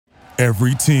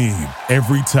Every team,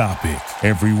 every topic,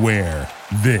 everywhere.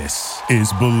 This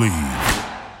is Believe.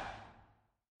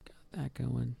 Got that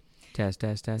going. Test.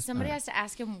 Somebody has to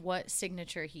ask him what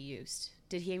signature he used.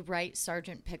 Did he write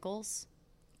Sergeant Pickles?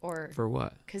 Or for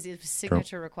what? Because it was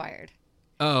signature required.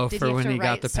 Oh, Did for when he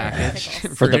got the package.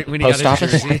 For the when post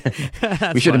office?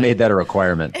 We should have made that a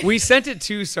requirement. We sent it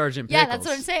to Sergeant Pickles. Yeah, that's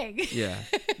what I'm saying. Yeah,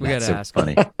 we got to so ask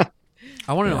funny. him.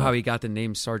 I want to know how he got the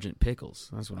name Sergeant Pickles.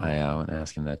 That's what I want to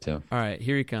ask him that too. All right,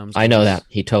 here he comes. I know that.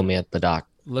 He told me at the dock.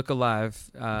 Look alive.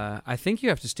 I think you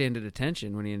have to stand at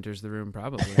attention when he enters the room,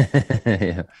 probably.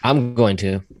 Yeah. I'm going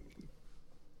to.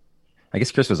 I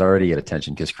guess Chris was already at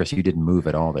attention because, Chris, you didn't move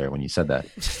at all there when you said that.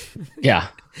 Yeah.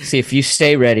 See, if you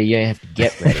stay ready, you have to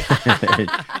get ready.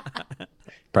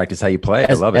 Practice how you play.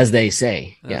 I love it. As they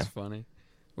say. That's funny.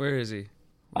 Where is he?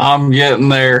 I'm getting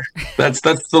there. That's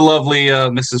the lovely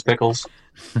Mrs. Pickles.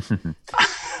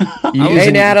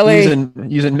 Hey, Natalie.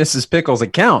 Using Mrs. Pickles'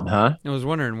 account, huh? I was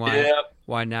wondering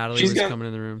why Natalie was coming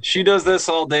in the room. She does this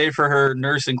all day for her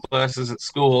nursing classes at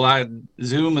school.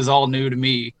 Zoom is all new to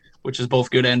me, which is both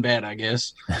good and bad, I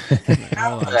guess.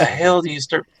 How the hell do you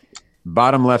start?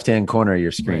 Bottom left-hand corner of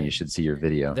your screen, you should see your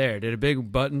video. There. Did a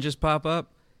big button just pop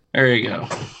up? There you go.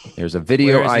 There's a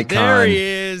video icon. There he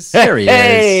is. There he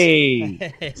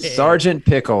is. Sergeant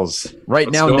Pickles, right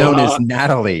now known as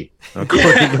Natalie,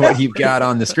 according to what you've got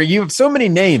on the screen. You have so many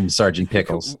names, Sergeant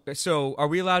Pickles. So are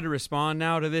we allowed to respond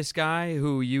now to this guy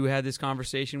who you had this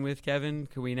conversation with, Kevin?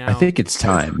 Can we now? I think it's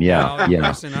time. Yeah.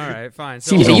 Listen, all right, fine.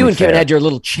 So, you and Kevin had your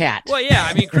little chat. Well, yeah.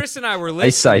 I mean, Chris and I were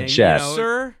listening. Side chat.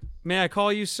 Sir, may I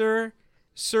call you sir?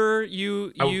 Sir,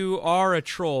 you are a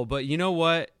troll, but you know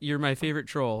what? You're my favorite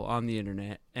troll on the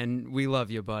internet, and we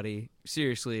love you, buddy.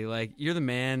 Seriously, like, you're the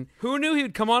man. Who knew he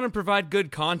would come on and provide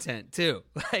good content, too?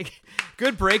 Like,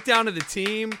 good breakdown of the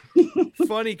team,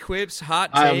 funny quips,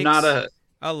 hot takes.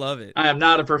 I love it. I am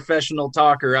not a professional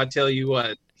talker, I tell you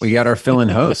what. We got our fill-in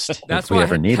host if we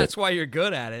ever need it. That's why you're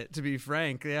good at it, to be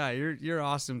frank. Yeah, you're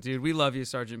awesome, dude. We love you,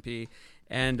 Sergeant P.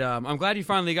 And I'm glad you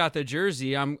finally got the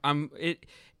jersey.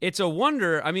 It's a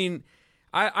wonder. I mean,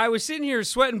 I was sitting here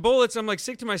sweating bullets. I'm like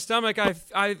sick to my stomach.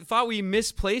 I thought we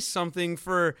misplaced something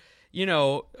for,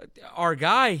 our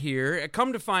guy here.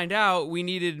 Come to find out, we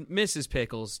needed Mrs.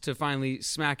 Pickles to finally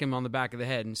smack him on the back of the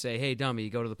head and say, "Hey,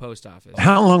 dummy, go to the post office."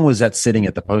 How long was that sitting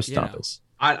at the post office?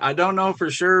 I don't know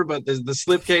for sure, but the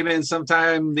slip came in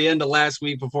sometime the end of last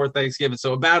week before Thanksgiving.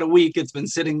 So about a week it's been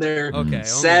sitting there. Okay,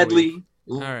 sadly,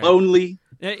 lonely.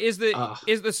 Is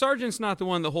the sergeant's not the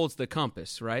one that holds the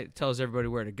compass, right? Tells everybody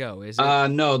where to go, is it?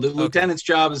 No, the lieutenant's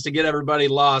job is to get everybody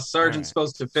lost. Sergeant's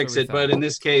supposed to fix it, but in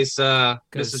this case,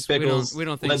 Mrs. Pickles we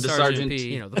don't think led the sergeant.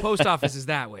 P, the post office is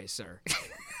that way, sir.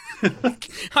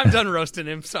 I'm done roasting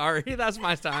him. Sorry, that's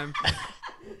my time.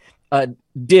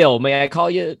 Dill, may I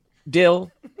call you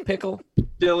Dill Pickle?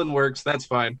 Dylan works. That's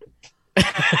fine.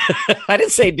 I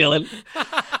didn't say Dylan.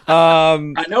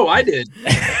 I know I did.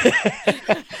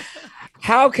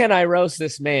 How can I roast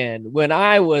this man when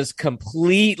I was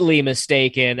completely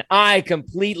mistaken? I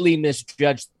completely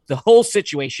misjudged the whole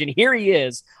situation. Here he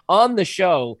is on the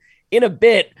show in a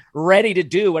bit, ready to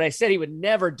do what I said he would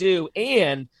never do.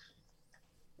 And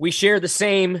we share the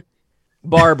same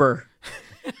barber.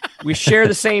 We share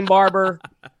the same barber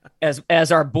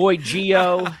as our boy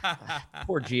Gio.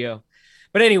 Poor Gio.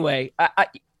 But anyway,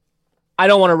 I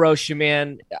don't want to roast you,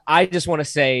 man. I just want to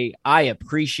say I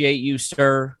appreciate you,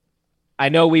 sir. I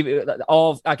know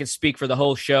I can speak for the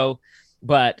whole show,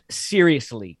 but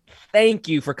seriously, thank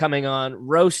you for coming on,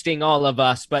 roasting all of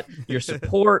us, but your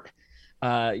support,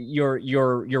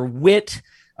 your wit,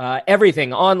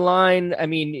 everything online. I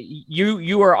mean,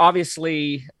 you are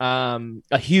obviously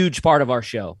a huge part of our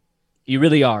show. You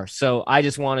really are. So I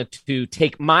just wanted to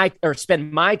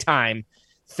spend my time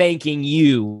thanking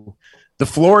you. The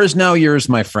floor is now yours,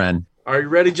 my friend. Are you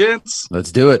ready, gents?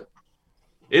 Let's do it.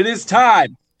 It is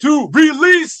time to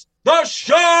release the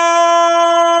show!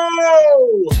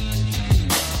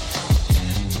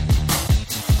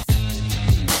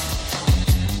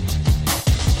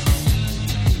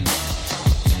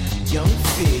 Young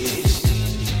fish.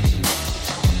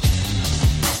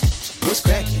 What's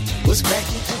cracking? What's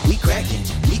cracking? We cracking,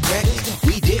 we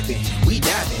dipping, we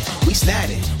diving, we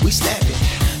sliding, we slapping.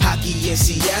 Hockey in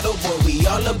Seattle, boy, we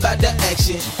all about the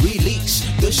action. Release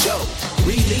the show,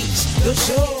 release the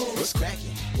show. What's cracking?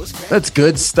 That's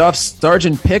good stuff.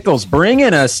 Sergeant Pickles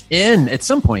bringing us in. At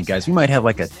some point, guys, we might have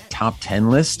like a top 10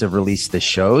 list of release the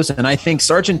shows. And I think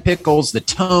Sergeant Pickles, the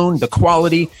tone, the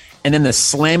quality, and then the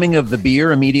slamming of the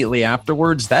beer immediately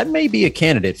afterwards, that may be a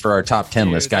candidate for our top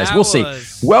 10 list, guys. We'll see.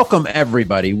 Welcome,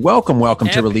 everybody. Welcome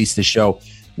to Release the Show.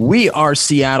 We are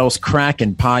Seattle's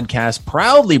Kraken podcast,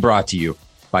 proudly brought to you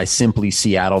by Simply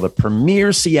Seattle, the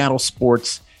premier Seattle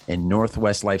sports and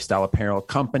Northwest lifestyle apparel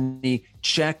company.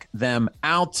 Check them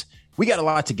out. We got a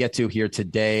lot to get to here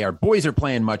today. Our boys are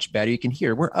playing much better. You can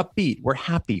hear we're upbeat, we're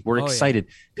happy, we're excited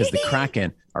because the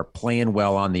Kraken are playing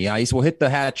well on the ice. We'll hit the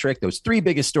hat trick, those three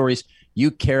biggest stories you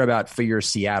care about for your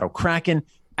Seattle Kraken,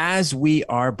 as we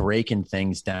are breaking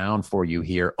things down for you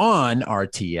here on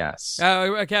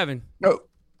RTS. Kevin. Oh,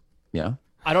 yeah.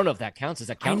 I don't know if that counts. Does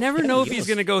that count? I never know if he's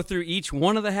going to go through each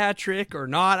one of the hat trick or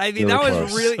not. I mean, that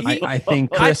was really. I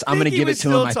think, Chris, I'm going to give it to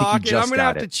him. I think he just I'm going to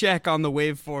have got to it. check on the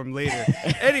waveform later.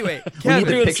 Anyway, We Kevin.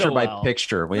 need the picture by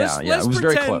picture. Yeah, it was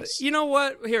very close. You know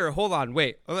what? Here, hold on.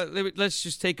 Wait. Let's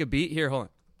just take a beat. Here, hold on.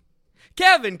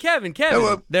 Kevin.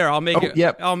 There, I'll make it.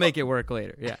 Yep. I'll make it work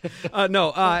later. Yeah.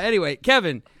 Anyway,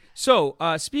 Kevin. So,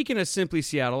 speaking of Simply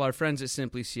Seattle, our friends at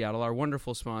Simply Seattle, our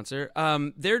wonderful sponsor,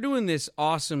 they're doing this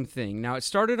awesome thing. Now, it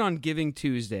started on Giving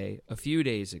Tuesday a few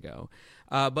days ago,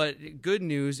 but good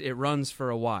news, it runs for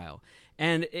a while.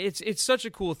 And it's such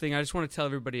a cool thing. I just want to tell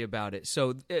everybody about it.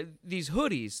 So, these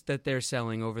hoodies that they're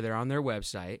selling over there on their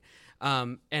website,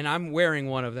 and I'm wearing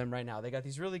one of them right now. They got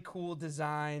these really cool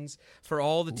designs for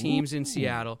all the teams in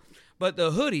Seattle. But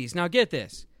the hoodies, now get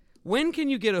this. When can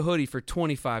you get a hoodie for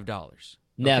 $25?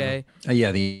 Never. Okay?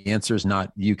 Yeah, the answer is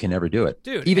not you can never do it.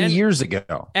 Dude, even and- years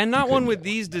ago. And not one with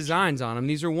these designs on them.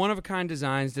 These are one-of-a-kind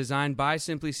designs designed by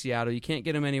Simply Seattle. You can't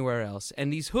get them anywhere else.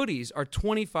 And these hoodies are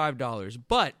 $25,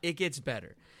 but it gets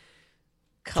better.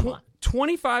 Come on.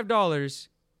 $25,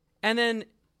 and then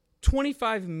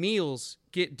 25 meals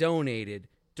get donated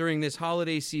during this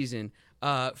holiday season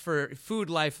for Food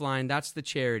Lifeline. That's the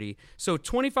charity. So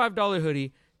 $25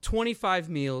 hoodie, 25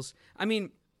 meals. I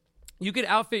mean, you could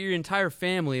outfit your entire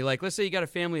family. Like, let's say you got a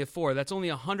family of 4. That's only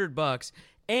 $100,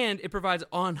 and it provides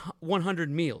on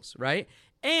 100 meals, right?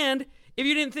 And if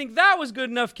you didn't think that was good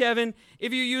enough, Kevin,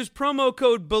 if you use promo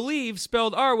code BELIEVE,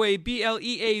 spelled our way,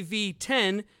 BLEAV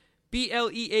 10,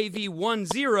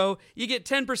 BLEAV10, you get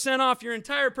 10% off your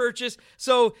entire purchase.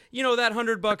 So, that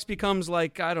 $100 becomes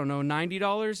like, I don't know,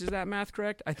 $90. Is that math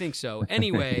correct? I think so.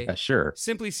 Anyway, Yeah, sure.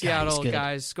 Simply Seattle,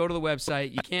 guys, go to the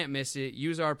website. You can't miss it.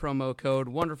 Use our promo code.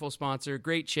 Wonderful sponsor.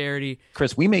 Great charity.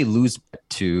 Chris, we may lose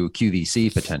to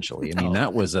QVC potentially. I mean,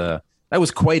 that was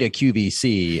quite a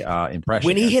QVC impression.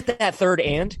 When he hit that third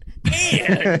and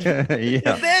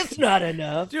yeah. that's not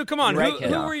enough. Dude, come on. Right,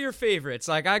 Who were your favorites?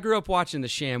 Like, I grew up watching the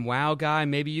ShamWow guy.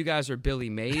 Maybe you guys are Billy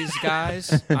Mays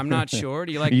guys. I'm not sure.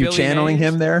 Do you like Are you Billy channeling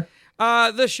Mays? him there?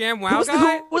 The ShamWow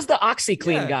guy? Who was the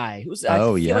OxyClean Yeah. guy? I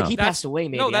Oh, feel yeah. like he That's- passed away.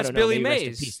 Maybe no, I that's don't know. Billy Maybe rest in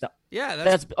Mays. peace. Yeah,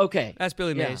 That's okay. That's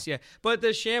Billy Yeah. Mays, yeah. But the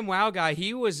ShamWow guy,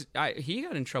 he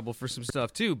got in trouble for some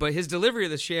stuff too. But his delivery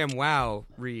of the ShamWow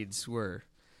reads were,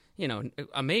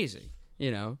 amazing.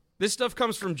 This stuff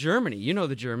comes from Germany. You know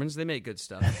the Germans; they make good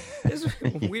stuff. It's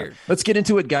weird. Let's get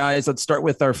into it, guys. Let's start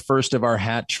with our first of our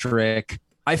hat trick.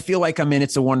 I feel like I'm in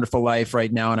It's a Wonderful Life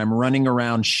right now, and I'm running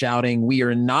around shouting, we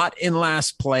are not in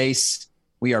last place.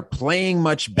 We are playing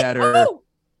much better.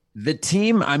 The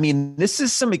team, I mean, this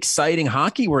is some exciting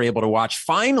hockey we're able to watch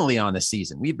finally on the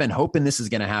season. We've been hoping this is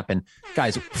going to happen.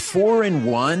 Guys,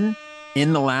 4-1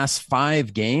 in the last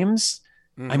 5 games.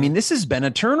 I mean, this has been a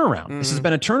turnaround. This has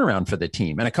been a turnaround for the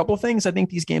team. And a couple of things I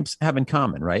think these games have in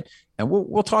common, right? And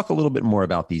we'll talk a little bit more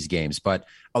about these games, but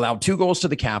allowed 2 goals to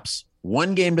the Caps,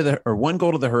 1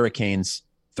 goal to the Hurricanes,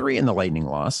 3 in the Lightning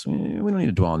loss. We don't need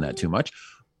to dwell on that too much.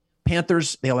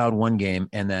 Panthers, they allowed 1 game,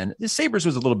 and then the Sabres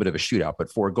was a little bit of a shootout,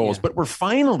 but 4 goals. Yeah. But we're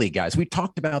finally, guys, we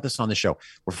talked about this on the show.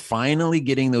 We're finally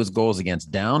getting those goals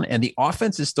against down, and the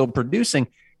offense is still producing,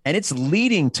 and it's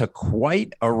leading to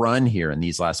quite a run here in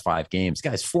these last 5 games.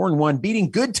 Guys, 4-1,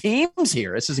 beating good teams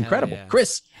here. This is incredible. yeah.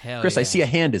 Chris, Hell I yeah. see a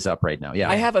hand is up right now.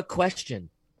 Yeah. I have a question.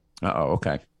 Uh-oh,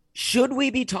 okay. Should we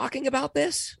be talking about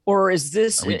this, or is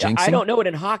this? Are we I jinxing? don't know it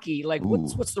in hockey. Like, Ooh.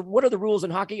 what are the rules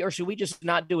in hockey, or should we just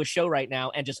not do a show right now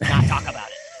and just not talk about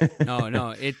it?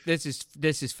 No. This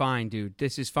is fine, dude.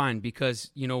 This is fine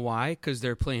because you know why? Because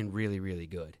they're playing really, really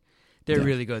good. They're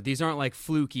really good. These aren't like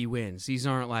fluky wins. These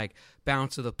aren't like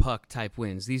bounce of the puck type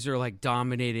wins. These are like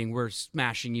dominating. We're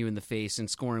smashing you in the face and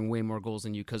scoring way more goals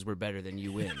than you because we're better than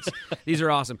you wins. These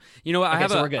are awesome. You know what? Okay,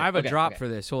 so we're good. I have a Okay, drop okay. for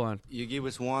this. Hold on. You give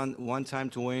us one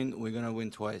time to win, we're gonna win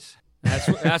twice. That's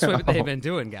what they've been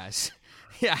doing, guys.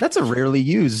 Yeah. That's a rarely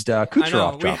used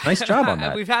Kucherov drop. Nice job on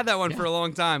that. We've had that one for a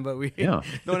long time, but we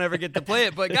don't ever get to play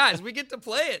it. But guys, we get to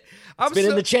play it. It's been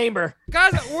in the chamber.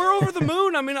 Guys, we're over the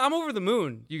moon. I mean, I'm over the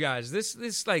moon, you guys.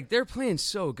 This like they're playing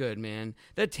so good, man.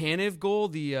 That Tanev goal,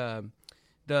 the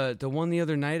one the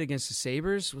other night against the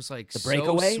Sabres was like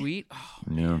breakaway? so sweet. Oh,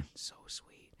 Yeah. so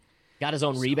sweet. Got his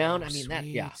own So rebound. I mean, that,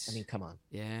 sweet. yeah. I mean, come on.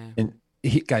 Yeah. And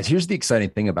guys, here's the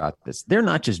exciting thing about this. They're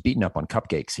not just beating up on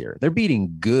cupcakes here. They're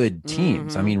beating good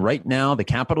teams. I mean, right now, the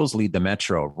Capitals lead the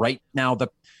Metro. Right now, the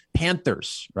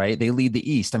Panthers, right? They lead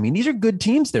the East. I mean, these are good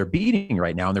teams they're beating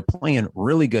right now, and they're playing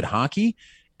really good hockey.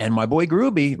 And my boy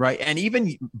Gruby, right? And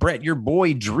even Brett, your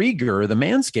boy Drieger, the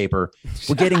manscaper,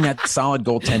 we're getting that solid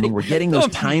goaltending. We're getting those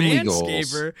timely goals.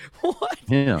 Manscaper? What?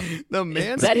 Yeah. The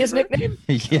manscaper? Is that his nickname?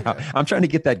 Yeah. I'm trying to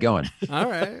get that going. All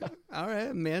right.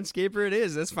 Manscaper it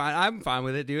is. That's fine. I'm fine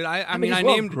with it, dude. I mean, he's I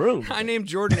well named groomed.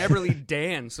 Jordan Eberle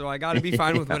Dan, so I got to be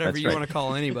fine with Yeah, whatever that's you right. want to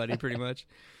call anybody, pretty much.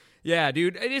 Yeah,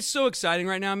 dude. It is so exciting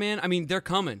right now, man. I mean, they're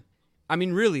coming. I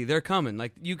mean, really, they're coming.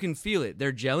 Like, you can feel it.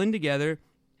 They're gelling together.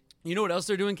 You know what else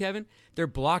they're doing, Kevin? They're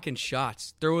blocking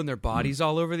shots, throwing their bodies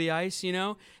all over the ice, you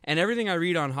know? And everything I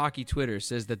read on hockey Twitter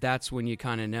says that that's when you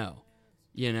kind of know,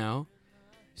 you know?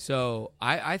 So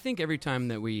I think every time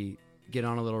that we get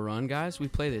on a little run, guys, we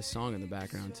play this song in the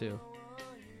background, too.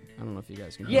 I don't know if you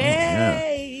guys can hear it.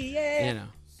 Yeah. You know.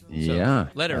 So Yeah.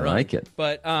 let it I run. like it.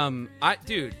 But,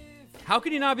 dude, how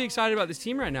can you not be excited about this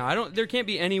team right now? There can't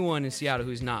be anyone in Seattle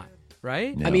who's not,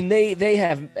 right? No. I mean, they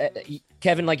have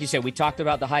Kevin, like you said, we talked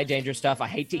about the high danger stuff. I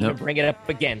hate to even bring it up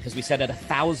again because we said it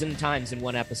 1,000 times in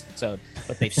one episode,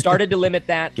 but they've started to limit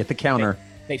that. Get the counter.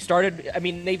 They've started. I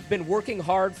mean, they've been working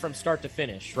hard from start to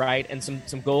finish, right? And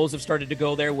some goals have started to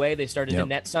go their way. They started to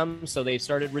net some, so they've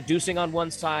started reducing on one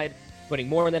side, putting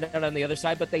more in the net on the other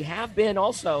side. But they have been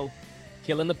also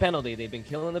killing the penalty. They've been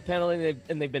killing the penalty,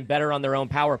 and they've been better on their own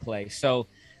power play. So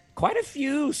quite a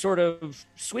few sort of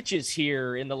switches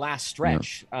here in the last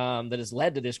stretch that has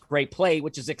led to this great play,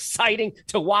 which is exciting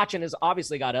to watch and has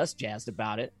obviously got us jazzed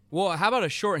about it. Well, how about a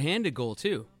short-handed goal,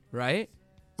 too, right?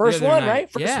 First The other one, night.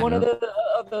 right? First Yeah. one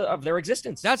of their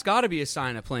existence. That's got to be a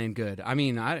sign of playing good. I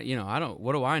mean, I don't.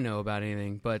 What do I know about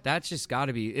anything? But that's just got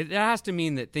to be. It has to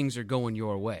mean that things are going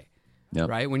your way,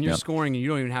 right? When you're scoring and you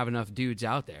don't even have enough dudes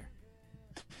out there.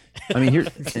 I mean, here,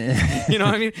 You know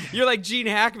what I mean? You're like Gene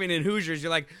Hackman in Hoosiers. You're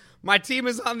like, my team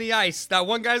is on the ice. That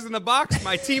one guy's in the box.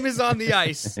 My team is on the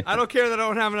ice. I don't care that I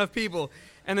don't have enough people.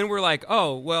 And then we're like,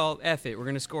 oh, well, F it. We're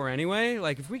going to score anyway.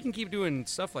 Like, if we can keep doing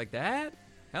stuff like that,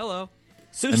 hello.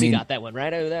 Susie got that one,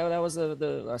 right? That was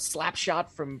a slap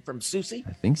shot from Susie.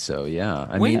 I think so. Yeah.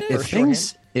 I Wait, mean,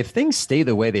 if things stay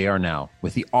the way they are now,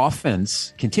 with the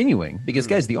offense continuing, because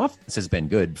guys, the offense has been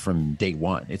good from day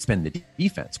one. It's been the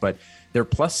defense, but they're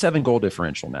 +7 goal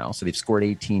differential now, so they've scored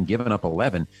 18, given up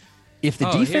 11. If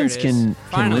the defense can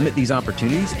limit these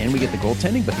opportunities, and we get the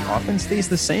goaltending, but the offense stays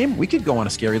the same, we could go on a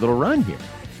scary little run here.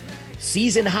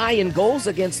 Season high in goals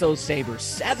against those Sabres,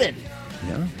 7.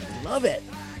 Yeah. Love it.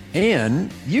 And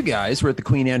you guys were at the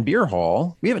Queen Anne Beer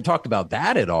Hall. We haven't talked about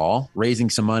that at all, raising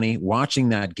some money, watching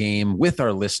that game with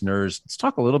our listeners. Let's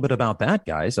talk a little bit about that,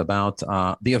 guys, about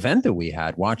the event that we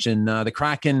had, watching the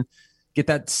Kraken get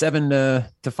that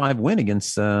 7-5 win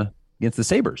against the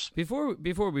Sabres. Before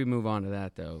we move on to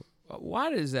that, though, why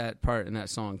does that part in that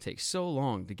song take so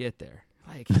long to get there?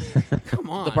 Like, come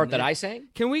on. The part that I sang?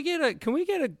 Can we get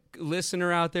a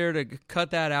listener out there to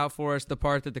cut that out for us? The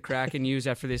part that the Kraken use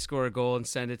after they score a goal and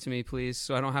send it to me, please,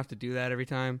 so I don't have to do that every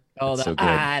time. Oh, so good.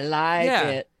 I like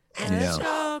it. Let's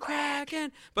go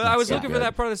Kraken. But I was looking for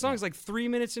that part of the song. It's like 3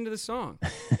 minutes into the song.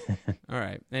 All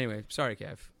right. Anyway, sorry,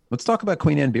 Kev. Let's talk about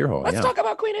Queen Anne Beer Hall. Let's talk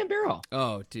about Queen Anne Beer Hall.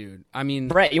 Oh, dude. I mean,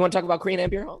 Brett, you want to talk about Queen Anne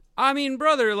Beer Hall? I mean,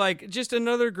 brother, like, just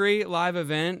another great live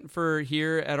event for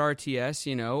here at RTS.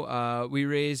 You know, we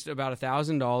raised about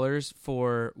 $1,000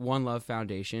 for One Love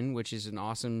Foundation, which is an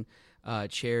awesome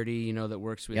charity, you know, that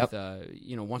works with,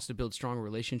 wants to build strong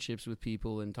relationships with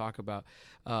people and talk about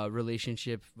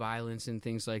relationship violence and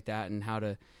things like that, and how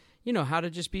to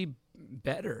just be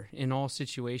better in all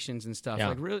situations and stuff.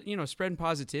 Like, really, spreading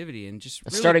positivity and just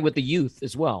really, starting with the youth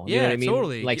as well. You know what I mean?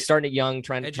 Totally. Like starting it young,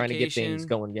 trying to get Education. things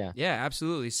going. Yeah. Yeah,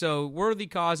 absolutely. So worthy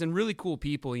cause and really cool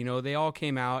people. You know, they all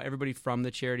came out. Everybody from the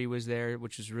charity was there,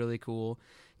 which was really cool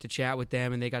to chat with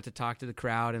them, and they got to talk to the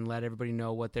crowd and let everybody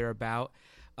know what they're about.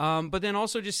 But then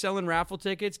also just selling raffle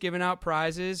tickets, giving out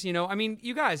prizes. You know, I mean,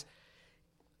 you guys,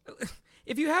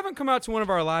 if you haven't come out to one of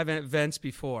our live events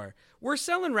before, we're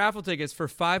selling raffle tickets for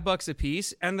 $5 a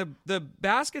piece, and the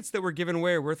baskets that we're giving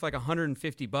away are worth like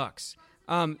 $150.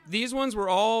 These ones were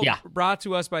all brought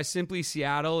to us by Simply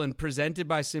Seattle and presented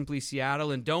by Simply Seattle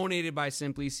and donated by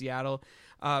Simply Seattle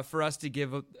for us to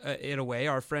give it away,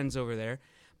 our friends over there.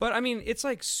 But, I mean, it's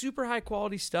like super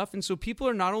high-quality stuff, and so people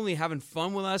are not only having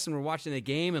fun with us and we're watching the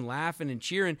game and laughing and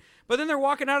cheering, but then they're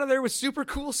walking out of there with super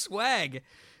cool swag,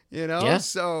 you know? Yeah.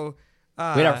 So we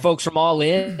had our folks from All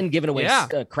In giving away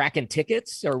Kraken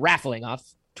tickets or raffling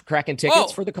off Kraken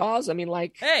tickets for the cause. I mean,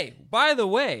 like... Hey, by the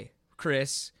way,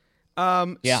 Chris.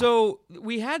 Yeah. So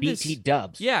we had BT this.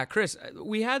 Dubs. Yeah, Chris.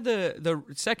 We had the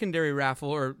secondary raffle,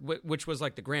 or which was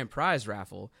like the grand prize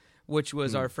raffle, which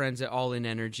was our friends at All In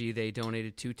Energy. They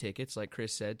donated 2 tickets, like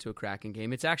Chris said, to a Kraken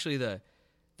game. It's actually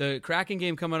the Kraken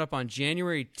game coming up on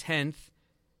January 10th.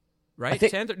 Right,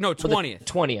 10th? No, 20th.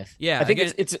 20th. Yeah, I think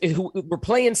it's we're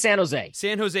playing San Jose.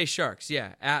 San Jose Sharks.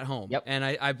 Yeah, at home. Yep. And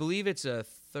I believe it's a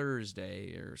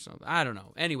Thursday or something. I don't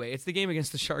know. Anyway, it's the game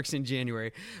against the Sharks in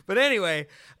January. But anyway,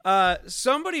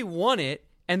 somebody won it,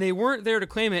 and they weren't there to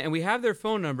claim it. And we have their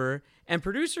phone number. And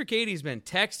producer Katie's been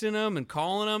texting them and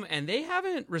calling them, and they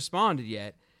haven't responded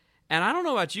yet. And I don't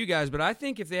know about you guys, but I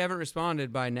think if they haven't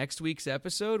responded by next week's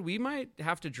episode, we might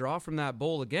have to draw from that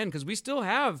bowl again, because we still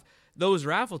have those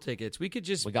raffle tickets. We could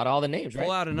just We got all the names, pull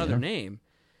right? out another name.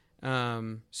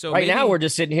 So Right maybe, now we're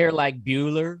just sitting here like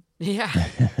Bueller. yeah.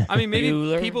 I mean, maybe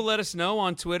Bueller. people let us know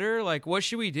on Twitter, like, what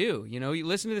should we do? You know, you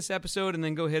listen to this episode and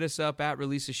then go hit us up at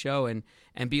Release a Show and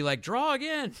be like, draw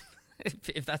again,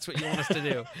 if that's what you want us to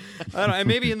do. I don't know. And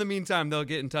maybe in the meantime, they'll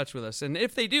get in touch with us. And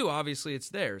if they do, obviously it's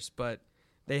theirs, but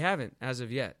they haven't as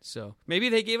of yet. So maybe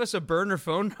they gave us a burner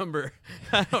phone number.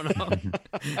 I don't know.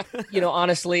 You know,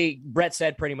 honestly, Brett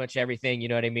said pretty much everything. You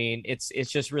know what I mean? It's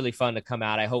just really fun to come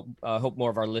out. I hope more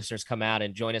of our listeners come out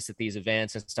and join us at these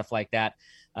events and stuff like that.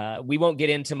 We won't get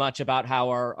into much about how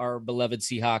our beloved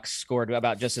Seahawks scored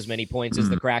about just as many points as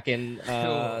the Kraken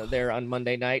there on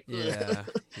Monday night. Yeah.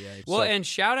 Well, and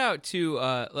shout out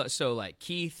to so like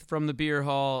Keith from the beer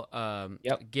hall,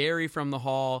 Gary from the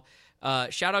hall.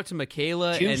 Shout out to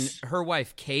Michaela Juice. and her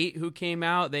wife Kate, who came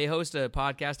out. They host a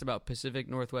podcast about Pacific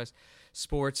Northwest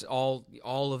sports, all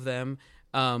of them.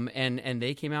 And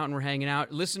they came out and were hanging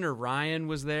out. Listener Ryan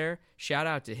was there. Shout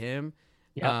out to him.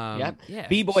 Yeah. Yeah.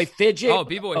 B-Boy Fidget. Oh,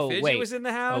 B-Boy Fidget wait. was in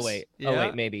the house. Oh wait,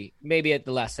 Yeah. maybe at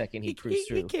the last second he cruised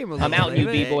through. He came a I'm little out, you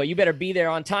late. B-Boy. You better be there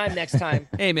on time next time.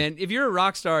 Hey man, if you're a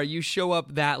rock star, you show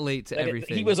up that late to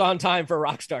everything. He was on time for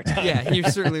Rockstar time. Yeah, he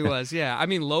certainly was. Yeah, I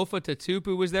mean, Lofa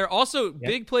Tatupu was there. Also,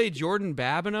 big play Jordan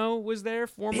Babineau was there,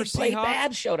 former Big Play Seahawk.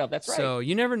 Bad showed up. That's right. So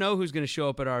you never know who's going to show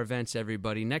up at our events,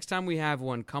 everybody. Next time we have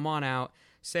one, come on out,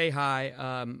 say hi.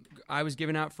 I was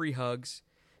giving out free hugs.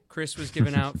 Chris was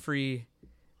giving out free.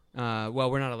 Well,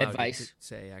 we're not allowed Advice. to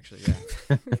say, actually.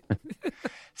 Yeah.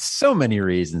 So many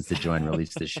reasons to join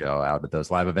Release the Show out at those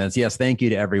live events. Yes, thank you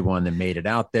to everyone that made it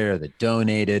out there, that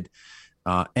donated,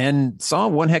 and saw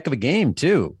one heck of a game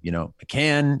too. You know,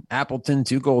 McCann, Appleton,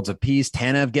 2 goals apiece,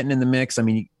 Tanev getting in the mix. I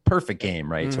mean, perfect game,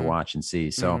 right, to watch and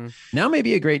see. So now may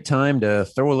be a great time to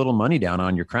throw a little money down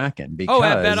on your Kraken. Because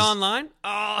at Bet Online?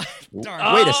 Oh,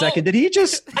 darn. Wait a second. Did he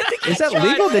just? Is that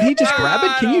legal? Did he just grab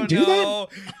it? Can you do that?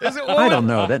 Is it, I don't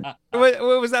know. That what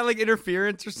was that, like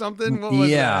interference or something? What was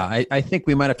that? I think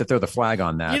we might have to throw the flag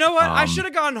on that. You know what? I should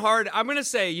have gone hard. I'm going to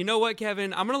say, you know what,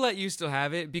 Kevin? I'm going to let you still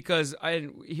have it because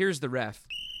here's the ref.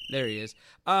 There he is.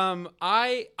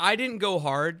 I didn't go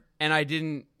hard, and I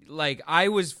didn't, I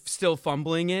was still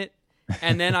fumbling it.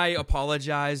 And then I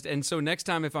apologized. And so next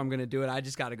time, if I'm going to do it, I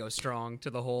just got to go strong to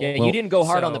the hole. Yeah, you didn't go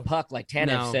hard on the puck like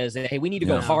Tanev says. Hey, we need to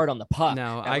go hard on the puck.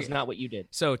 No, that was not what you did.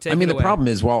 So take I mean, it the away. problem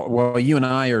is while you and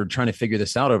I are trying to figure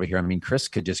this out over here, I mean, Chris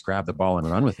could just grab the ball and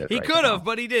run with it. He right could now. have,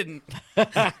 but he didn't.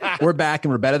 We're back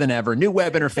and we're better than ever. New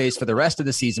web interface for the rest of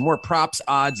the season. More props,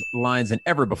 odds, lines than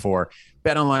ever before.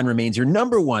 BetOnline remains your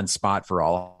 #1 spot for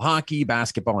all hockey,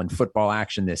 basketball, and football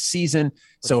action this season.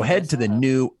 So head to the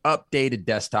new updated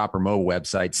desktop or mobile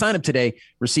website. Sign up today.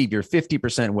 Receive your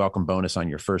 50% welcome bonus on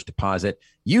your first deposit.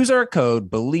 Use our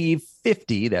code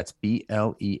BELIEVE50. That's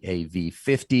BLEAV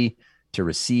 50 to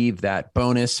receive that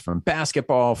bonus from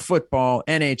basketball, football,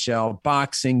 NHL,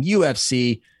 boxing,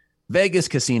 UFC, Vegas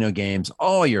casino games,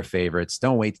 all your favorites.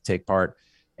 Don't wait to take part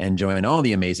and join all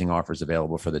the amazing offers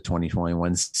available for the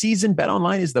 2021 season.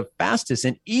 BetOnline is the fastest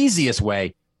and easiest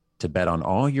way to bet on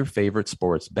all your favorite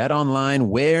sports. BetOnline,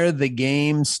 where the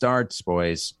game starts,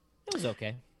 boys. It was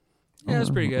okay. Yeah, it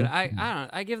was pretty good.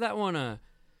 I give that one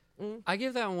I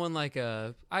give that one like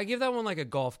a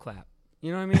golf clap.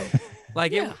 You know what I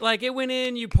mean? It went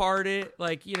in, you parred it,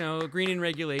 green in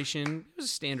regulation. It was a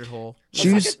standard hole.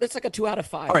 That's like a 2 out of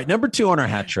 5. All right, #2 on our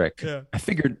hat trick. Yeah. I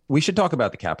figured we should talk about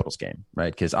the Capitals game,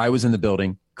 right? Because I was in the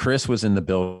building. Chris was in the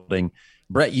building.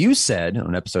 Brett, you said on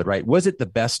an episode, right? Was it the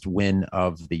best win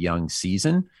of the young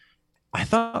season? I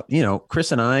thought,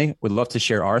 Chris and I would love to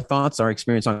share our thoughts, our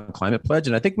experience on Climate Pledge.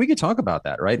 And I think we could talk about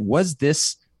that, right? Was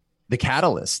this the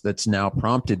catalyst that's now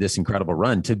prompted this incredible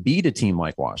run to beat a team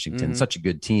like Washington, such a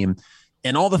good team,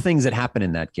 and all the things that happened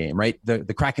in that game, right?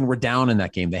 The Kraken were down in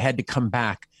that game. They had to come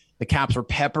back. The Caps were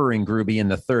peppering Gruby in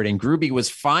the third, and Gruby was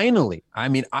finally,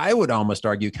 I would almost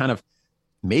argue, kind of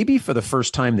maybe for the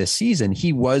first time this season,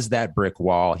 he was that brick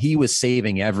wall. He was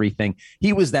saving everything.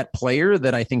 He was that player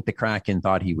that I think the Kraken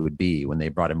thought he would be when they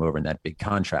brought him over in that big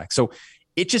contract. So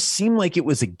it just seemed like it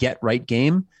was a get right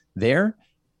game there.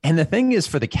 And the thing is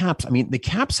for the Caps, I mean, the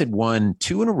Caps had won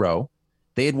 2 in a row.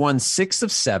 They had won 6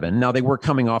 of 7. Now they were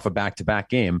coming off a back-to-back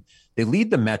game. They lead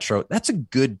the Metro. That's a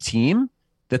good team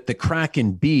that the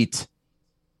Kraken beat.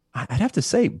 I'd have to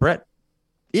say, Brett,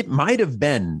 it might have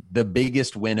been the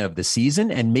biggest win of the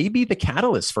season and maybe the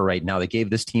catalyst for right now that gave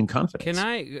this team confidence.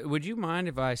 Would you mind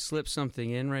if I slip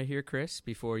something in right here, Chris,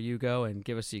 before you go and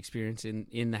give us the experience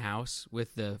in the house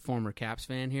with the former Caps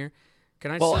fan here?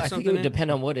 Can I slip I something think it would in?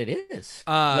 depend on what it is.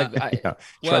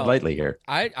 Tread lightly here.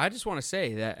 I just want to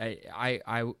say that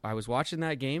I was watching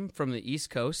that game from the East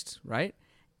Coast, right?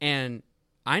 And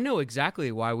I know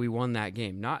exactly why we won that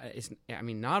game. Not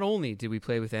only did we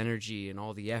play with energy and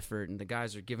all the effort, and the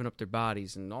guys are giving up their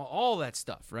bodies and all that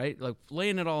stuff, right? Like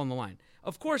laying it all on the line.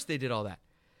 Of course they did all that.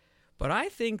 But I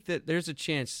think that there's a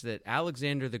chance that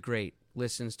Alexander the Great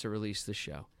listens to Release the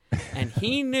Show. And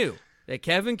he knew that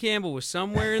Kevin Campbell was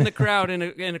somewhere in the crowd in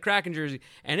a Kraken jersey,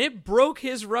 and it broke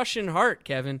his Russian heart,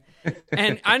 Kevin.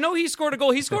 And I know he scored a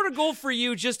goal. He scored a goal for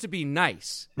you just to be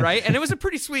nice, right? And it was a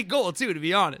pretty sweet goal, too, to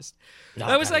be honest.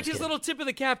 That was like his little tip of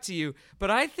the cap to you.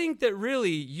 But I think that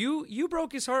really you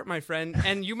broke his heart, my friend,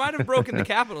 and you might have broken the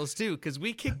Capitals, too, because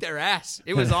we kicked their ass.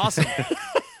 It was awesome.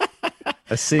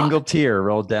 A single tear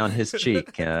rolled down his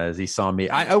cheek as he saw me.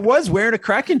 I was wearing a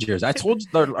Kraken jersey. I told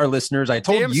our listeners, I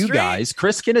told Damn you straight. guys,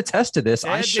 Chris can attest to this.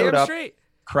 Yeah, I showed damn up straight.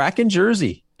 Kraken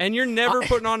jersey. And you're never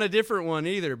putting on a different one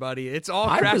either, buddy. It's all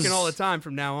Kraken all the time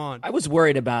from now on. I was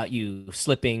worried about you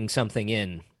slipping something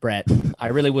in, Brett. I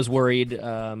really was worried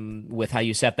with how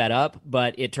you set that up,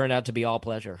 but it turned out to be all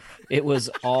pleasure. It was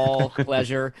all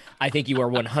pleasure. I think you are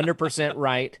 100%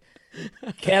 right.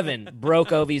 Kevin broke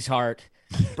Ovi's heart,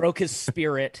 broke his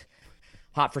spirit.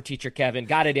 Hot for teacher Kevin,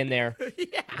 got it in there.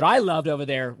 Yeah. But I loved over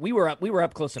there. We were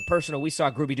up close and personal. We saw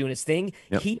Groovy doing his thing.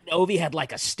 Yep. He and Ovi had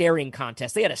like a staring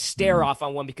contest. They had a stare off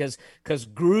on one because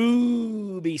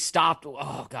Groovy stopped.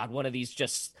 Oh God, one of these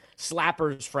just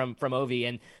slappers from Ovi,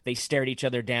 and they stared each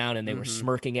other down and they were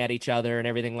smirking at each other and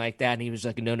everything like that. And he was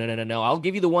like, no. I'll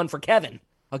give you the one for Kevin.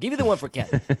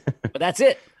 But that's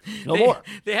it. No more.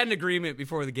 They had an agreement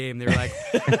before the game. They were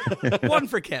like, one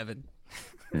for Kevin.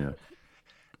 Yeah.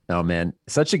 Oh, man,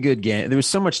 such a good game. There was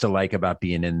so much to like about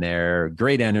being in there.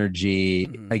 Great energy.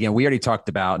 Again, we already talked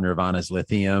about Nirvana's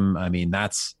Lithium. I mean,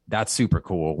 that's super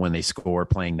cool when they score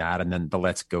playing that. And then the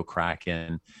Let's Go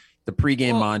Kraken, the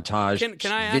pregame montage,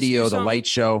 can I ask video, you the light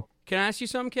show. Can I ask you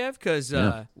something, Kev? Because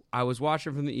I was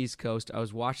watching from the East Coast. I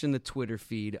was watching the Twitter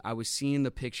feed. I was seeing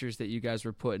the pictures that you guys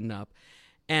were putting up.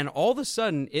 And all of a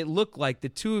sudden, it looked like the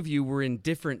two of you were in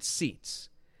different seats.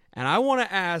 And I want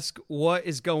to ask what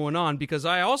is going on, because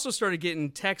I also started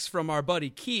getting texts from our buddy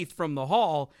Keith from the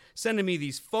hall sending me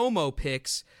these FOMO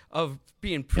pics of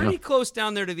being pretty close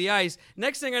down there to the ice.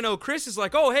 Next thing I know, Chris is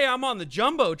like, oh, hey, I'm on the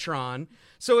Jumbotron.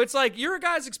 So it's like your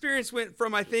guys' experience went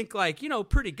from, I think, like,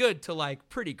 pretty good to like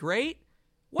pretty great.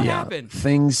 What happened?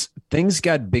 Things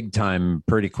got big time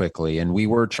pretty quickly, and we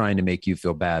were trying to make you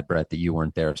feel bad, Brett, that you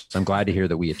weren't there. So I'm glad to hear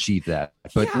that we achieved that.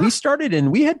 But we started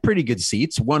and we had pretty good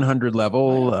seats, 100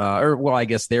 level, I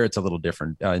guess there it's a little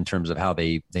different in terms of how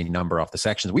they number off the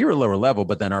sections. We were lower level,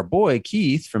 but then our boy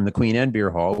Keith from the Queen Anne Beer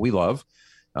Hall, we love,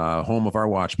 home of our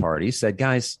watch party, said,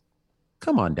 guys,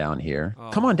 come on down here.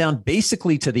 Oh. Come on down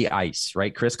basically to the ice,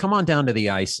 right, Chris? Come on down to the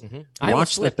ice. Mm-hmm.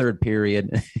 Watch the third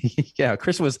period. Yeah,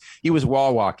 Chris was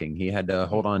wall walking. He had to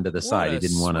hold on to the side. He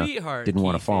didn't want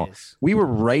to fall. We were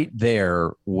right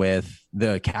there with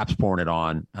the Caps pouring it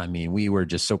on. I mean, we were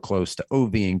just so close to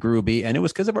Ovi and Groovy, and it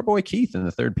was because of our boy Keith in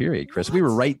the third period, Chris. We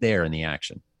were right there in the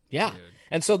action. Yeah. Dude.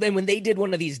 And so then when they did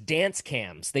one of these dance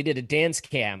cams, they did a dance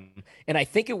cam, and I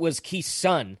think it was Keith's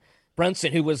son,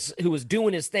 Brunson, who was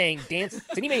doing his thing, dancing,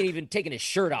 and he may have even taken his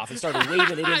shirt off and started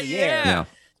waving it in the air. Yeah.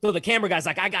 So the camera guy's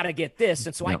like, I got to get this.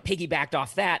 And so I piggybacked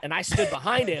off that, and I stood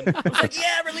behind him. I was like,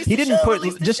 yeah, release the show. He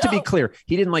didn't just to be clear,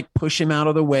 he didn't like push him out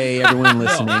of the way, everyone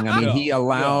listening. I mean, he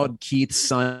allowed Keith's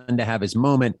son to have his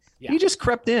moment. Yeah. He just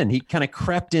crept in. He kind of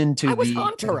crept into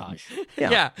entourage.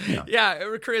 Yeah,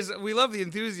 Chris, we love the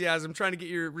enthusiasm trying to get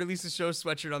your Release the Show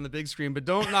sweatshirt on the big screen, but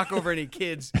don't knock over any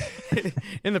kids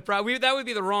in the that would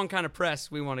be the wrong kind of press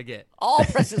we want to get. All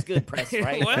press is good press,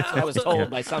 right? Well, that's what I was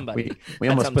told by somebody. We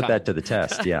almost put that to the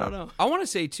test, yeah. I want to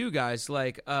say, too, guys,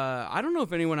 like, I don't know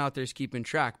if anyone out there is keeping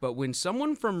track, but when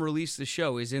someone from Release the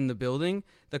Show is in the building,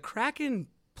 the Kraken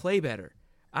play better.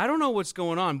 I don't know what's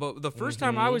going on, but the first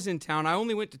time I was in town, I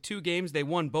only went to 2 games. They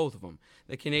won both of them,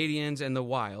 the Canadians and the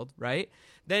Wild, right?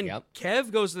 Then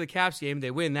Kev goes to the Caps game.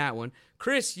 They win that one.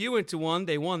 Chris, you went to one.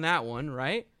 They won that one,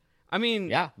 right? I mean,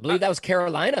 yeah, I believe that was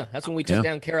Carolina. That's when we took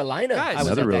down Carolina. Guys,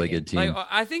 another really good team. Like,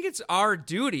 I think it's our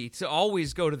duty to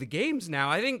always go to the games now.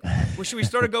 I think, well, should we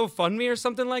start a GoFundMe or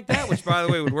something like that? Which, by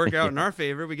the way, would work out in our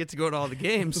favor. We get to go to all the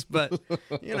games, but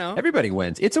everybody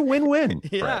wins. It's a win-win.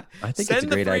 Yeah, Brett. I think send it's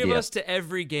a great the 3 idea. of us to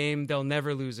every game. They'll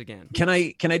never lose again. Can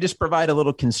I just provide a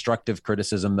little constructive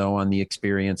criticism though on the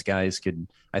experience, guys?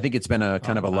 I think it's been a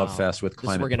kind of a love fest with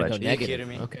Climate We're going to go Pledge.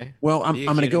 negative. Okay. Well, I'm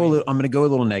going to go a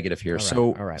little negative here.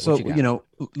 All right. So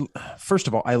first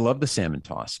of all, I love the salmon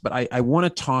toss, but I want to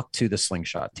talk to the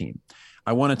slingshot team.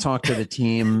 I want to talk to the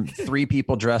team. 3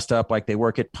 people dressed up like they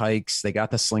work at Pikes. They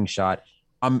got the slingshot.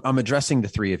 I'm addressing the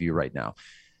 3 of you right now.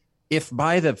 If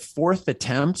by the 4th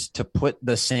attempt to put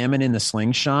the salmon in the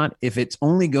slingshot, if it's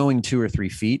only going 2 or 3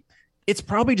 feet, it's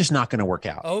probably just not going to work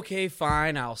out. Okay,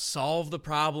 fine. I'll solve the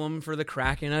problem for the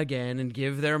Kraken again and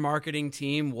give their marketing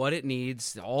team what it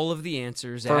needs, all of the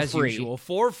answers as usual,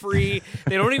 for free.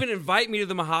 They don't even invite me to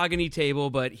the mahogany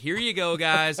table, but here you go,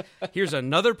 guys. Here's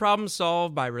another problem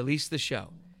solved by Release the Show.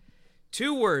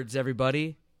 2 words,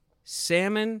 everybody.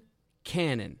 Salmon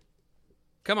cannon.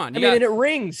 Come on. And it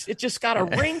rings. It just got a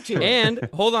ring to it. And,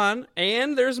 hold on,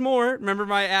 and there's more. Remember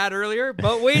my ad earlier?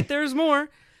 But wait, there's more.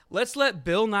 Let's let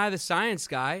Bill Nye the Science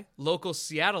Guy, local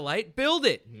Seattleite, build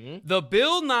it. The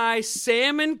Bill Nye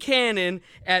Salmon Cannon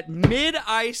at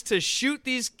mid-ice to shoot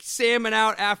these salmon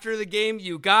out after the game.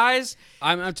 You guys,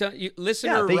 I'm telling you,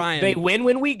 listener Ryan. They win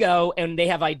when we go, and they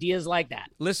have ideas like that.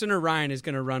 Listener Ryan is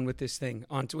going to run with this thing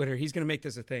on Twitter. He's going to make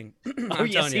this a thing. Oh,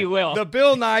 yes, he will. The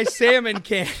Bill Nye Salmon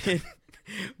Cannon.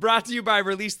 Brought to you by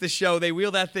Release the Show. They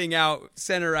wheel that thing out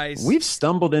center ice. We've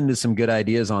stumbled into some good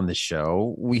ideas on the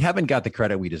show. We haven't got the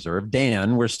credit we deserve.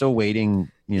 Dan, we're still waiting,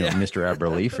 Mr.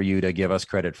 Eberle, for you to give us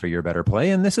credit for your better play.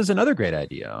 And this is another great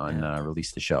idea on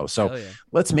Release the Show. So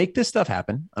let's make this stuff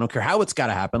happen. I don't care how it's got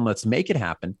to happen. Let's make it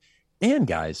happen. And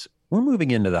guys, we're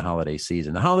moving into the holiday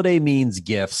season. The holiday means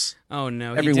gifts. Oh,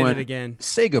 no. Everyone, he did it again.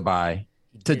 Say goodbye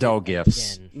to dull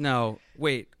gifts. Again. No,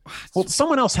 wait. Well,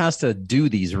 someone else has to do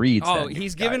these reads. Oh, then,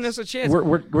 he's guys. giving us a chance.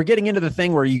 We're getting into the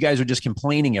thing where you guys are just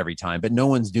complaining every time, but no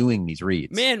one's doing these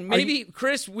reads. Man, maybe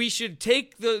Chris, we should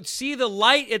see the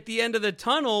light at the end of the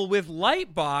tunnel with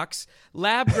Lightbox.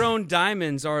 Lab-grown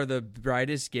diamonds are the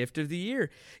brightest gift of the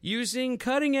year. Using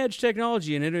cutting-edge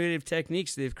technology and innovative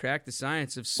techniques, they've cracked the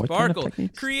science of sparkle,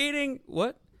 creating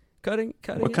what? Cutting.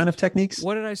 What kind of techniques?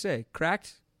 What did I say?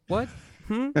 Cracked? What?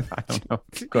 I don't know.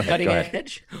 Go ahead. Cutting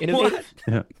edge. Innovative.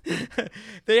 Yeah.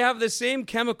 They have the same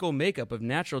chemical makeup of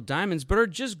natural diamonds, but are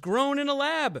just grown in a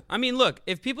lab. I mean, look,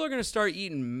 if people are going to start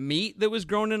eating meat that was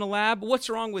grown in a lab, what's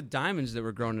wrong with diamonds that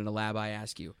were grown in a lab, I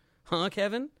ask you? Huh,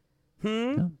 Kevin?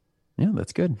 Yeah,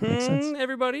 that's good. Makes sense.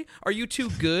 Everybody? Are you too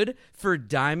good for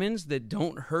diamonds that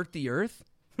don't hurt the earth?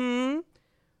 Why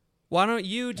don't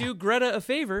you do Greta a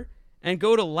favor and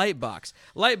go to Lightbox?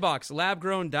 Lightbox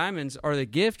lab-grown diamonds are the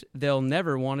gift they'll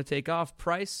never want to take off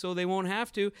price, so they won't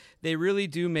have to. They really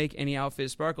do make any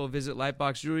outfit sparkle. Visit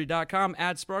lightboxjewelry.com.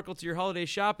 Add sparkle to your holiday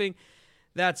shopping.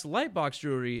 That's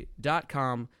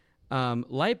lightboxjewelry.com.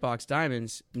 Lightbox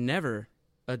diamonds, never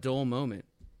a dull moment.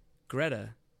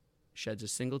 Greta sheds a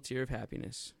single tear of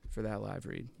happiness for that live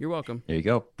read. You're welcome. There you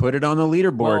go. Put it on the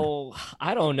leaderboard. Well,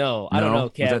 I don't know. I don't know,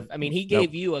 Kev. I mean, he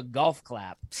gave you a golf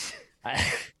clap.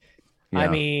 I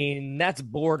mean, that's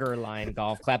borderline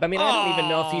golf clap. I mean, I don't even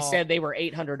know if he said they were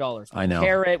 $800. I know.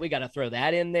 Carrot, we got to throw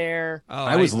that in there.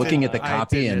 I was looking at the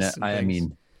copy, and I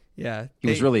mean, yeah, he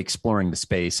was really exploring the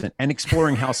space and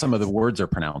exploring how some of the words are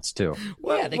pronounced too.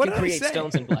 Yeah, they could create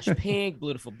stones and blush pink,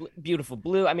 beautiful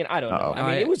blue. I mean, I don't know.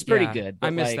 I mean, it was pretty good. I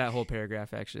missed that whole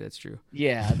paragraph. Actually, that's true.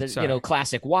 Yeah,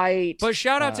 classic white. But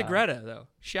shout out to Greta, though.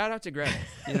 Shout out to Greta.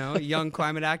 Young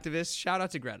climate activist. Shout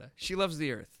out to Greta. She loves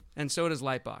the earth. And so does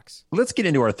Lightbox. Let's get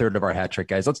into our third of our hat trick,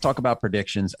 guys. Let's talk about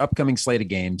predictions. Upcoming slate of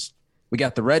games. We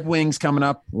got the Red Wings coming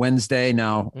up Wednesday.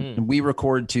 Now, we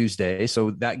record Tuesday,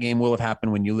 so that game will have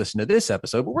happened when you listen to this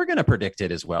episode, but we're going to predict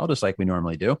it as well, just like we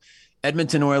normally do.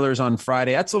 Edmonton Oilers on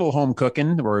Friday. That's a little home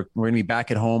cooking. We're going to be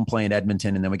back at home playing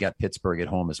Edmonton, and then we got Pittsburgh at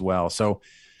home as well. So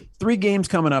 3 games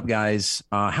coming up, guys.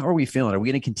 How are we feeling? Are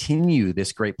we going to continue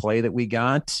this great play that we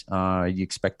got? You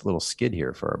expect a little skid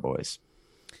here for our boys?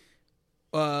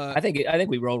 I think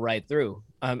we roll right through.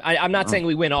 I'm not saying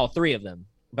we win all 3 of them,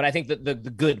 but I think that the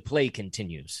good play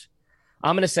continues.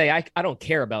 I'm going to say I don't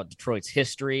care about Detroit's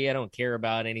history. I don't care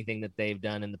about anything that they've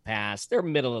done in the past. They're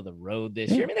middle of the road this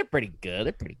year. I mean, they're pretty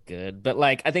good. But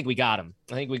I think we got them.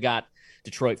 I think we got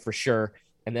Detroit for sure.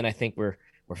 And then I think we're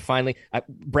We're finally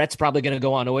Brett's probably going to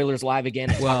go on Oilers Live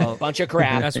again. Well, a bunch of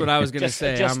crap. That's what I was going to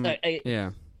say.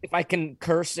 Yeah. If I can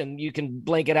curse and you can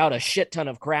blanket out a shit ton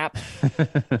of crap,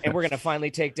 and we're going to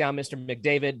finally take down Mr.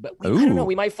 McDavid. But I don't know.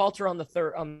 We might falter on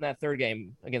that third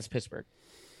game against Pittsburgh.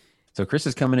 So Chris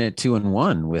is coming in at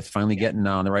 2-1 with finally getting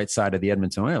on the right side of the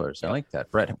Edmonton Oilers. I like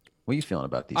that. Brett, what are you feeling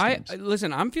about these games?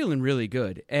 Listen, I'm feeling really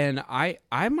good, and I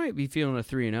might be feeling a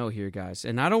 3-0 here, guys.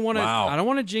 And I don't want to. Wow. I don't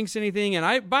want to jinx anything.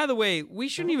 And by the way, we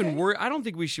shouldn't even worry. I don't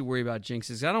think we should worry about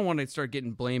jinxes. I don't want to start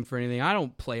getting blamed for anything. I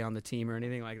don't play on the team or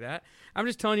anything like that. I'm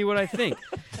just telling you what I think,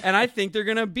 and I think they're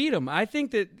gonna beat them. I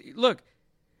think that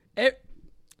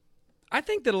I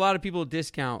think that a lot of people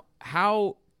discount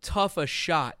how tough a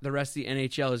shot the rest of the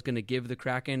NHL is going to give the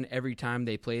Kraken every time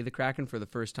they play the Kraken for the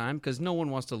first time, because no one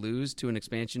wants to lose to an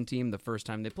expansion team the first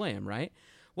time they play them, right?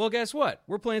 Well, guess what?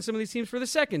 We're playing some of these teams for the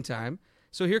second time,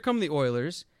 so here come the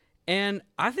Oilers, and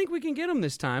I think we can get them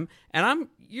this time, and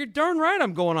you're darn right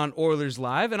I'm going on Oilers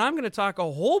Live, and I'm going to talk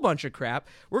a whole bunch of crap.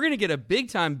 We're going to get a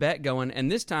big-time bet going,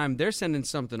 and this time they're sending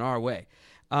something our way.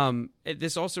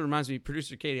 This also reminds me,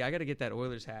 Producer Katie, I got to get that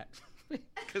Oilers hat.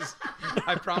 Because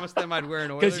I promised them I'd wear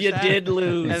an Oilers hat. Because you did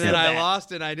lose. And then I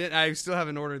lost, and I still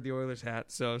haven't ordered the Oilers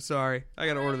hat. So, sorry. I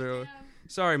got to order the Oilers.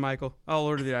 Sorry, Michael. I'll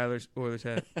order the Oilers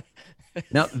hat.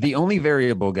 Now, the only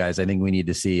variable, guys, I think we need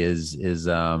to see is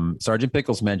Sergeant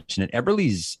Pickles mentioned it.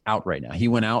 Eberle's out right now. He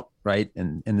went out, right,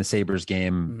 in the Sabres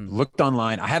game, looked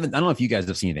online. I don't know if you guys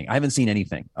have seen anything. I haven't seen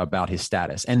anything about his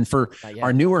status. And for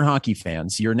our newer hockey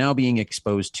fans, you're now being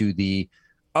exposed to the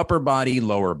upper body,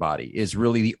 lower body is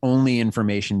really the only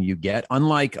information you get.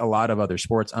 Unlike a lot of other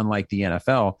sports, unlike the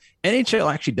NFL,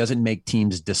 NHL actually doesn't make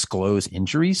teams disclose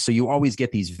injuries. So you always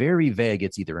get these very vague,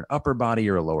 it's either an upper body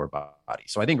or a lower body.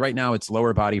 So I think right now it's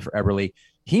lower body for Eberle.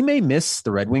 He may miss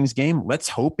the Red Wings game. Let's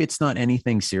hope it's not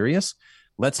anything serious.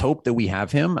 Let's hope that we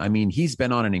have him. I mean, he's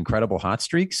been on an incredible hot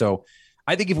streak. So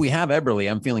I think if we have Eberle,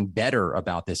 I'm feeling better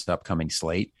about this upcoming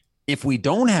slate. If we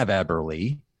don't have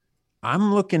Eberle,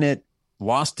 I'm looking at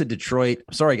lost to Detroit.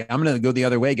 Sorry, I'm going to go the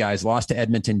other way, guys. Lost to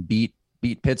Edmonton, beat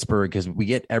Pittsburgh because we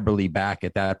get Eberle back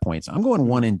at that point. So I'm going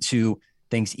 1-2.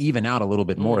 Things even out a little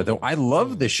bit more, though. I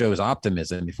love the show's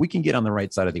optimism. If we can get on the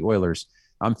right side of the Oilers,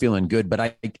 I'm feeling good. But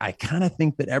I kind of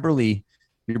think that Eberle,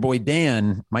 your boy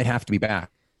Dan, might have to be back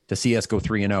to see us go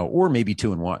 3-0 or maybe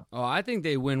 2-1. Oh, I think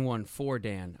they win one for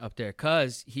Dan up there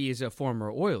because he is a former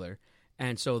Oiler.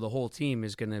 And so the whole team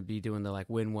is going to be doing the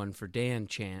win one for Dan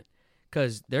chant.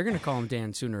 Because they're going to call him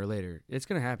Dan sooner or later. It's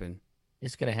going to happen.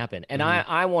 It's going to happen. And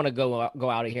I want to go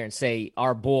out of here and say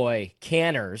our boy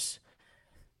Canners.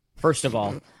 First of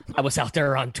all, I was out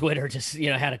there on Twitter, just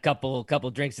had a couple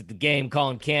drinks at the game,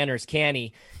 calling Canners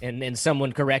Canny, and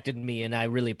someone corrected me, and I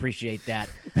really appreciate that.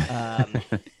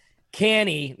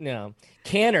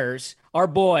 Canners, our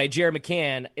boy Jared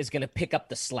McCann is going to pick up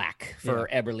the slack for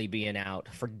Eberle being out,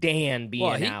 for Dan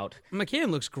being out.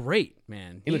 McCann looks great,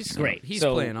 man. He looks great. He's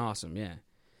playing awesome, yeah.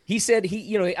 He said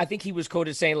I think he was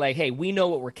quoted saying hey, we know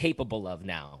what we're capable of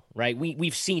now, right?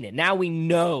 We've seen it. Now we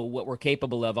know what we're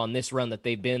capable of on this run that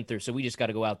they've been through. So we just got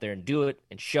to go out there and do it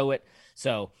and show it.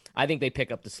 So I think they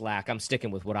pick up the slack. I'm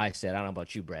sticking with what I said. I don't know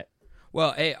about you, Brett.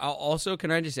 Well, hey, also,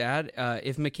 can I just add,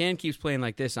 if McCann keeps playing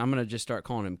like this, I'm going to just start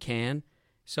calling him Can.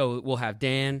 So we'll have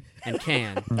Dan and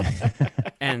Can.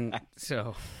 And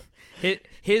so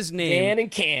his name... Dan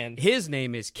and Can. His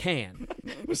name is Can.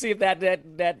 We'll see if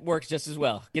that works just as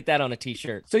well. Get that on a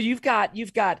T-shirt. So you've got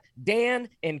Dan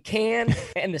and Can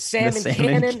and the Salmon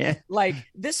Cannon.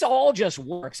 This all just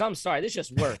works. I'm sorry. This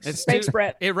just works. Thanks,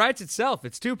 Brett. It writes itself.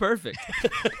 It's too perfect.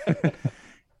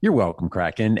 You're welcome,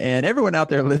 Kraken. And everyone out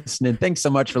there listening, thanks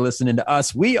so much for listening to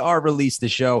us. We are Release the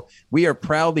Show. We are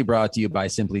proudly brought to you by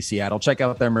Simply Seattle. Check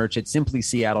out their merch at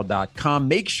simplyseattle.com.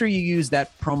 Make sure you use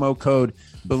that promo code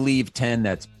BELIEVE10.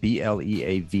 That's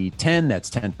BLEAV 10.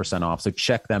 That's 10% off. So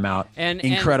check them out.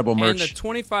 Incredible merch. And the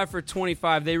 25 for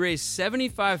 25, they raised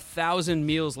 75,000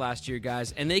 meals last year,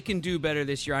 guys. And they can do better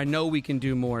this year. I know we can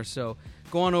do more. So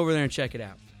go on over there and check it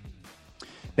out.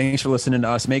 Thanks for listening to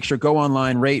us. Make sure go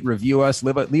online, rate, review us,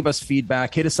 leave us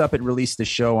feedback. Hit us up at Release the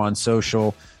Show on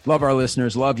social. Love our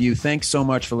listeners. Love you. Thanks so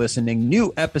much for listening.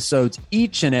 New episodes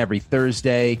each and every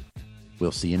Thursday.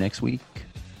 We'll see you next week.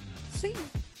 See you.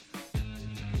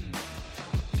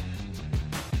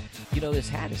 This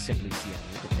hat is Simply Seattle.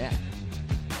 Look at that.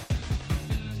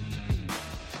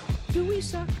 Do we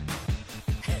suck?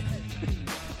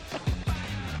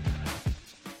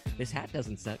 This hat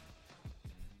doesn't suck.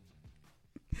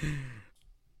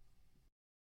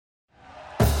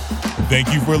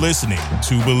 Thank you for listening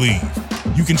to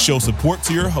Believe. You can show support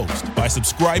to your host by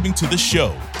subscribing to the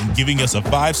show and giving us a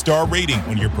 5-star rating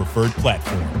on your preferred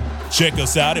platform. Check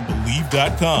us out at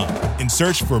Believe.com and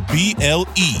search for BLEAV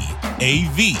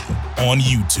on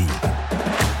YouTube.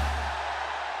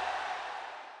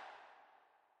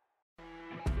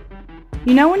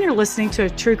 You know when you're listening to a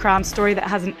true crime story that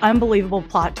has an unbelievable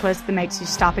plot twist that makes you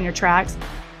stop in your tracks?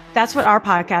 That's what our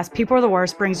podcast, People Are the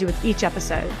Worst, brings you with each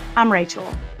episode. I'm Rachel.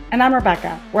 And I'm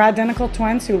Rebecca. We're identical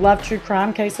twins who love true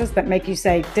crime cases that make you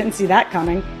say, didn't see that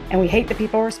coming, and we hate the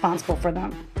people responsible for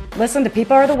them. Listen to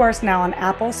People Are the Worst now on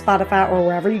Apple, Spotify, or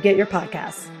wherever you get your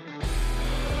podcasts.